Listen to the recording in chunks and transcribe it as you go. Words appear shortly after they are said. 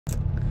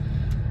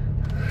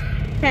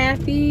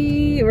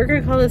Kathy. We're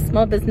gonna call this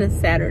Small Business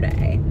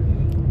Saturday.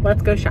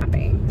 Let's go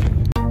shopping.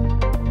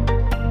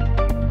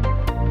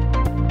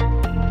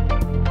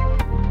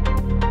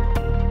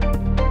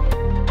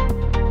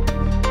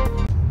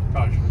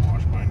 Probably should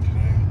wash mine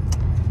today.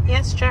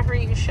 Yes,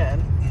 Jeffrey, you should.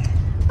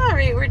 All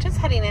right, we're just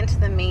heading into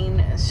the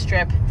main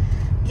strip.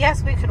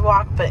 Yes, we could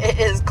walk, but it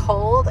is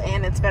cold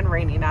and it's been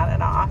raining on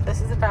and off. This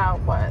is about,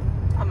 what,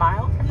 a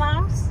mile from the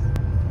house?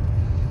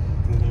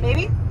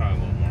 Maybe? Probably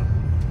a little more.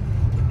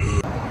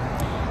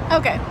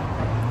 Okay,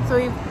 so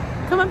we've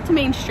come up to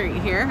Main Street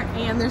here,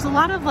 and there's a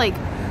lot of like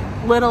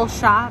little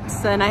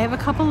shops, and I have a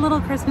couple little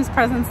Christmas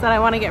presents that I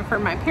want to get for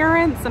my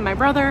parents and my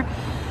brother,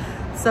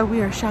 so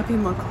we are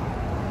shopping local.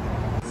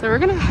 So we're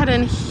gonna head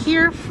in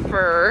here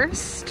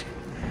first.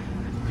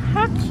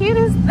 How cute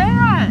is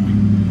that?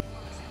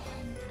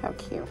 How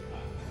cute.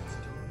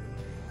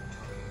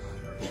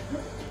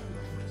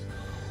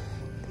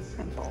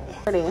 Simple.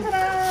 Pretty.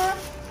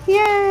 Ta-da!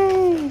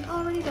 Yay!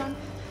 Already done.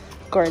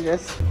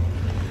 Gorgeous.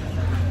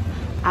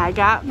 I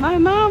got my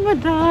mama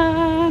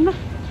done.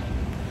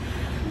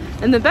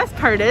 And the best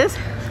part is,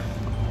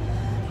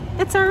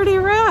 it's already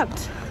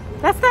wrapped.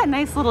 That's that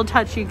nice little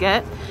touch you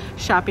get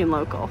shopping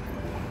local.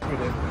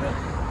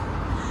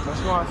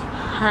 Let's watch.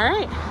 All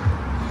right.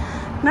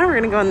 Now we're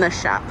gonna go in this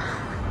shop.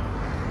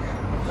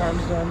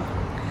 Arm's done.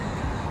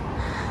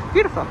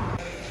 Beautiful.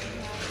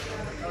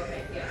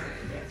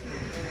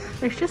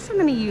 There's just so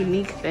many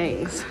unique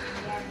things.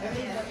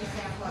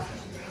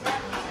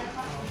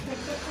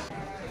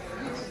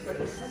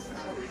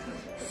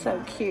 So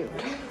cute.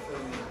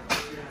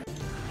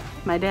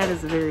 My dad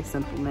is a very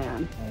simple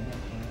man.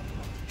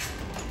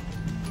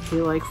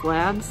 He likes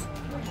labs,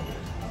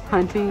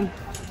 hunting,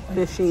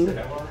 fishing,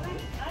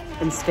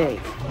 and steak.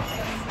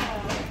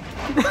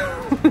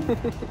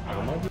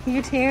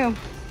 You too.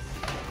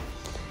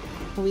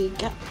 We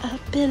got a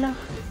pillow.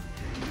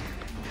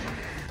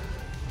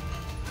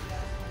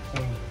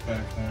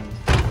 Back then.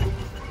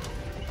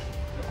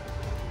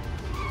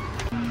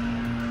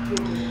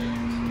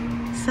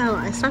 So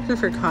I stopped in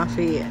for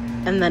coffee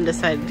and then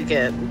decided to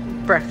get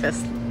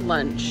breakfast,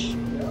 lunch,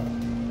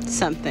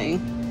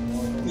 something.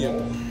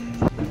 Yeah.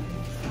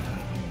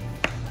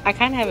 I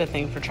kind of have a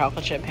thing for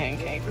chocolate chip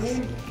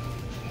pancakes.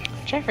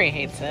 Jeffrey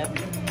hates it.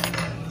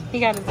 He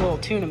got his little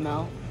tuna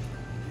melt.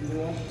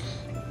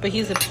 But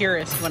he's a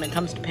purist when it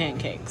comes to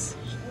pancakes.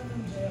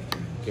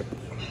 Yep.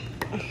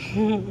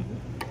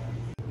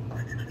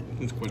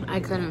 I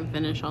couldn't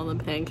finish all the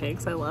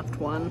pancakes. I left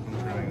one.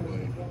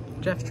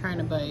 Jeff's trying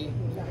to bite.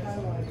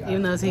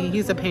 Even though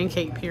he's a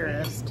pancake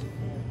purist.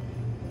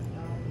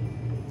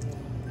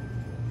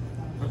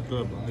 That's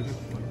good, but I just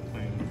like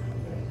plain.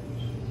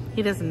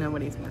 He doesn't know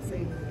what he's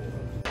missing.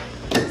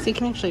 So you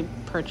can actually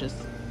purchase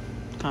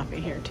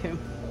coffee here too.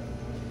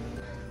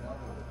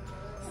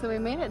 So we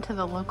made it to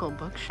the local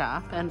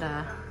bookshop, and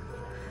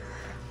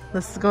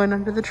this is going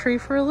under the tree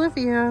for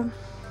Olivia.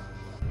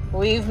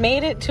 We've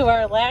made it to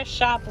our last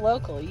shop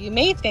local. You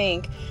may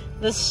think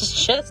this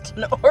is just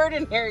an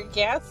ordinary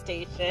gas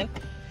station,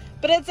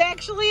 but it's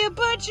actually a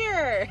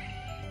butcher.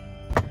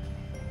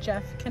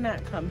 Jeff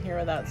cannot come here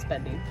without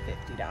spending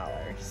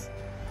 $50.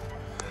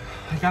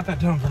 I got that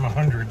down from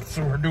 100,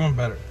 so we're doing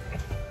better.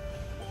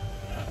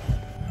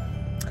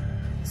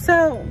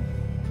 So,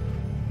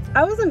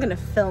 I wasn't gonna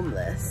film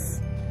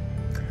this,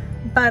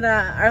 but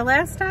our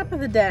last stop of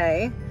the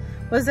day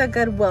was at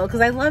Goodwill, because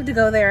I love to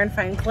go there and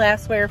find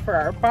glassware for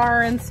our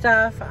bar and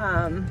stuff.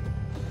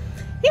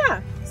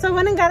 Yeah, so I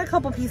went and got a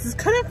couple pieces.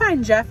 Couldn't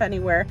find Jeff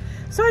anywhere,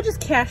 so I just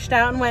cashed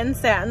out and went and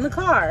sat in the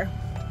car.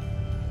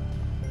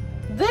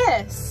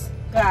 This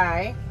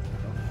guy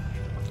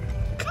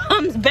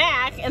comes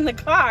back in the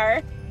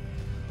car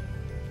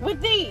with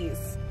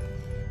these.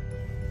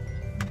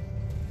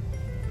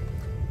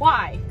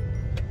 Why?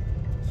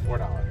 It's $4.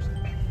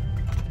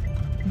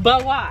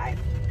 But why?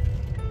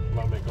 I'm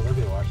gonna make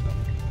Olivia watch them.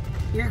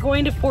 You're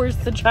going to force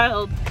the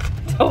child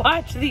to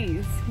watch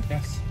these.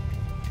 Yes.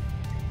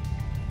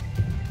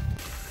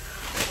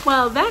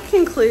 Well, that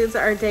concludes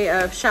our day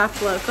of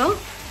Shop Local.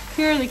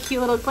 Here are the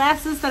cute little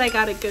glasses that I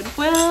got at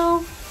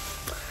Goodwill.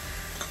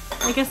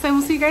 I guess I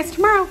will see you guys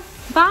tomorrow.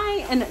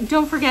 Bye, and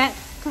don't forget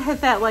to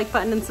hit that like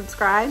button and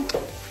subscribe.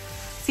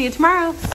 See you tomorrow.